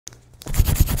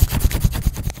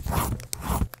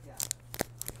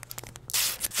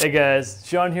Hey guys,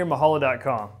 Sean here,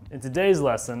 Mahalo.com. In today's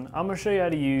lesson, I'm going to show you how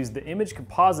to use the Image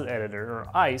Composite Editor,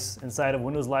 or ICE, inside of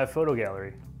Windows Live Photo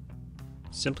Gallery.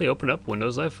 Simply open up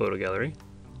Windows Live Photo Gallery,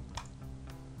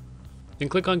 then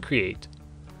click on Create,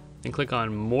 then click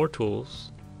on More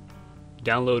Tools,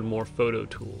 Download More Photo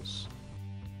Tools.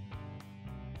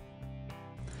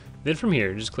 Then from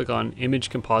here, just click on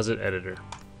Image Composite Editor.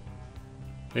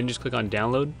 Then just click on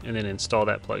Download and then install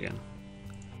that plugin.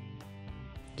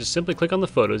 Just simply click on the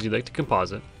photos you'd like to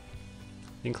composite,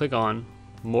 then click on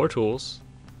More Tools,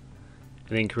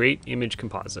 and then Create Image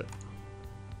Composite.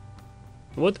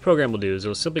 And what the program will do is it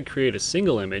will simply create a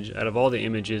single image out of all the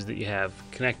images that you have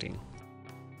connecting.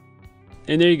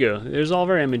 And there you go, there's all of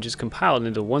our images compiled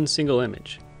into one single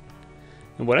image.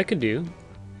 And what I could do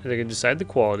is I can decide the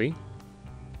quality,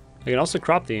 I can also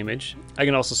crop the image, I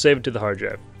can also save it to the hard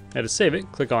drive. Now to save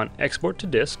it, click on Export to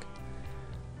Disk.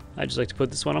 I just like to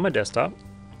put this one on my desktop.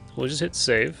 We'll just hit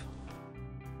save.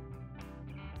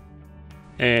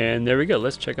 And there we go,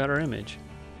 let's check out our image.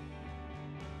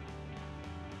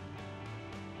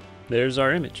 There's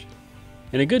our image.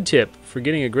 And a good tip for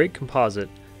getting a great composite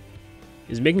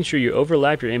is making sure you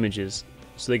overlap your images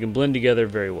so they can blend together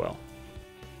very well.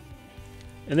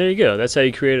 And there you go, that's how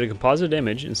you create a composite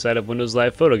image inside of Windows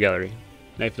Live Photo Gallery.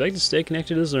 Now if you'd like to stay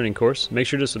connected to this learning course, make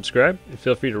sure to subscribe and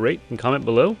feel free to rate and comment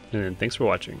below, and then thanks for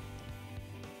watching.